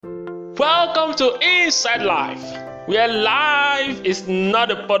Welcome to Inside Life, where life is not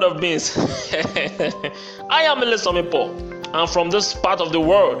a pot of beans. I am Elesome Paul, and from this part of the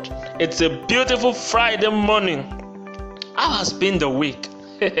world, it's a beautiful Friday morning. How has been the week?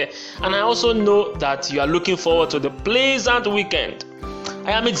 And I also know that you are looking forward to the pleasant weekend.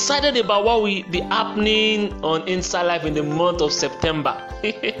 I am excited about what will be happening on Inside Life in the month of September.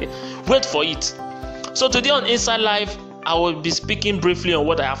 Wait for it. So today on Inside Life, I will be speaking briefly on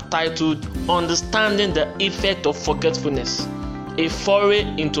what I have titled Understanding the Effect of Forgetfulness, a foray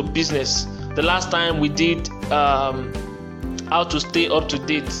into business. The last time we did how to stay up to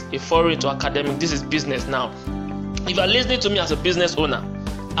date, a foray into academic. This is business now. If you are listening to me as a business owner,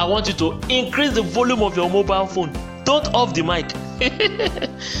 I want you to increase the volume of your mobile phone. Don't off the mic.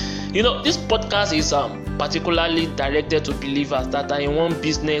 This podcast is particularly directed to believers that are in one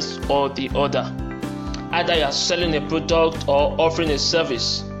business or the other. Either you are selling a product or offering a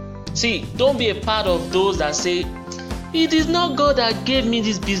service. See, don't be a part of those that say, it is not God that gave me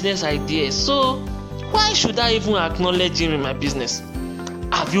this business idea, so why should I even acknowledge Him in my business?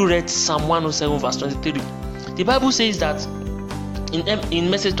 Have you read Psalm 107 verse 23? The Bible says that, in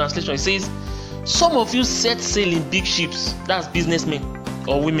Message translation, it says, some of you set sail in big ships, that's businessmen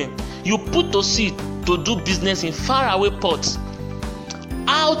or women. You put to sea to do business in faraway ports.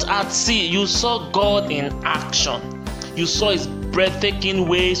 Out at sea, you saw God in action. You saw His breathtaking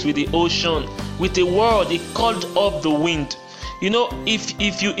waves with the ocean. With a word, He called up the wind.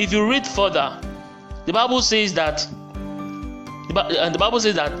 If you read further, the Bible says that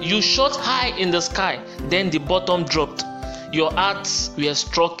you shot high in the sky, then the bottom dropped. Your hearts were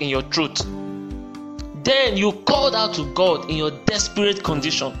struck in your throat. Then you called out to God in your desperate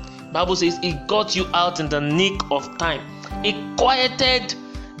condition. The Bible says He got you out in the nick of time. He quieted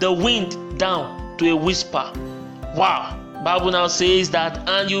the wind down to a whisper. Wow. Bible now says that,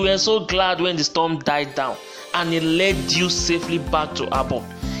 and you were so glad when the storm died down, and He led you safely back to harbor.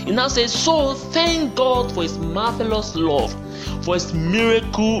 It now says, so thank God for His marvelous love, for His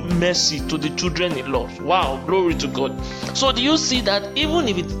miracle mercy to the children He loves. Wow, glory to God. So do you see that even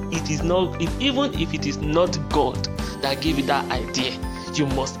if it is not God that gave you that idea, you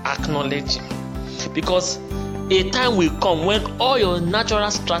must acknowledge Him, because a time will come when all your natural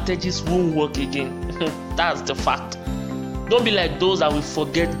strategies won't work again. That's the fact. Don't be like those that will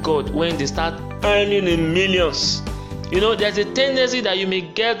forget God when they start earning in millions. There's a tendency that you may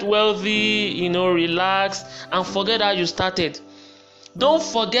get wealthy, relax, and forget how you started. Don't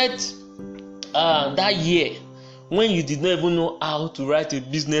forget that year when you did not even know how to write a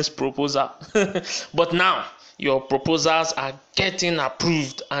business proposal. But now, your proposals are getting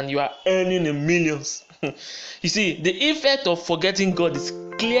approved and you are earning in millions. You see, the effect of forgetting God is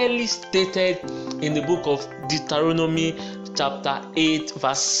clearly stated in the book of Deuteronomy chapter 8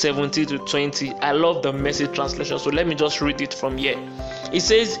 verse 17 to 20. I love the Message translation, so let me just read it from here. It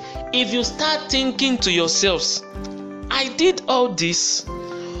says, if you start thinking to yourselves, I did all this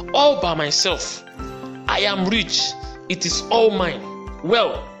all by myself, I am rich, it is all mine.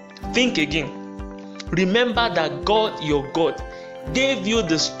 Well, think again. Remember that God, your God, gave you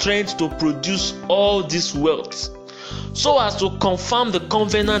the strength to produce all this wealth, so as to confirm the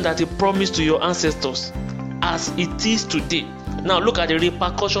covenant that He promised to your ancestors, as it is today. Now look at the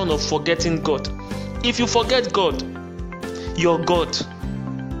repercussion of forgetting God. If you forget God, your God,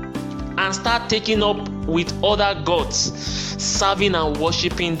 and start taking up with other gods, serving and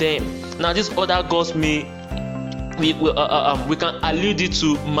worshiping them. Now these other gods we can allude it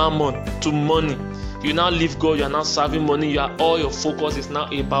to mammon, to money. You now leave God, you are now serving money, all your focus is now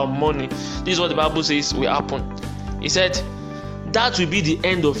about money. This is what the Bible says will happen. He said, that will be the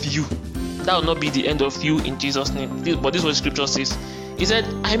end of you. That will not be the end of you in Jesus' name. But this is what the scripture says. He said,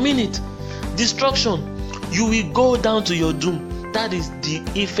 I mean it. Destruction. You will go down to your doom. That is the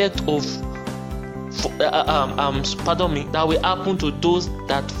effect of that will happen to those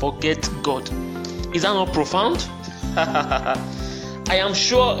that forget God. Is that not profound? I am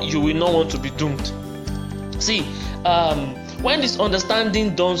sure you will not want to be doomed. See, when this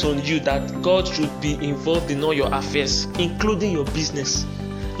understanding dawns on you that God should be involved in all your affairs, including your business,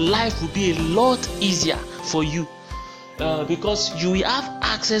 life will be a lot easier for you, because you will have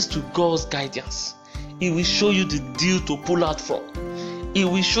access to God's guidance. He will show you the deal to pull out from. He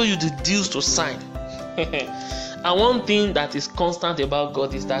will show you the deals to sign. And one thing that is constant about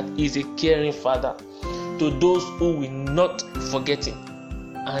God is that He is a caring Father to those who will not forget Him,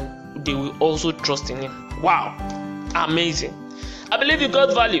 and they will also trust in Him. Wow, amazing. I believe you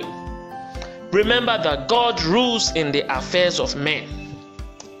got value. Remember that God rules in the affairs of men.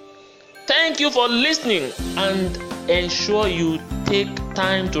 Thank you for listening, and ensure you take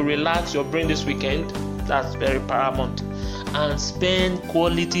time to relax your brain this weekend. That's very paramount. And spend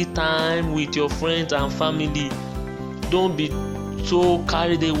quality time with your friends and family. Don't be so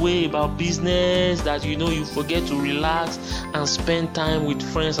carried away about business that you forget to relax and spend time with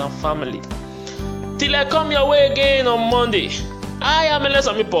friends and family. Till I come your way again on Monday, I am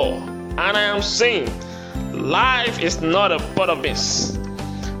Elesamipo, and I am saying life is not a pot of beans.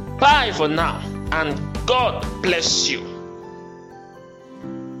 Bye for now, and God bless you.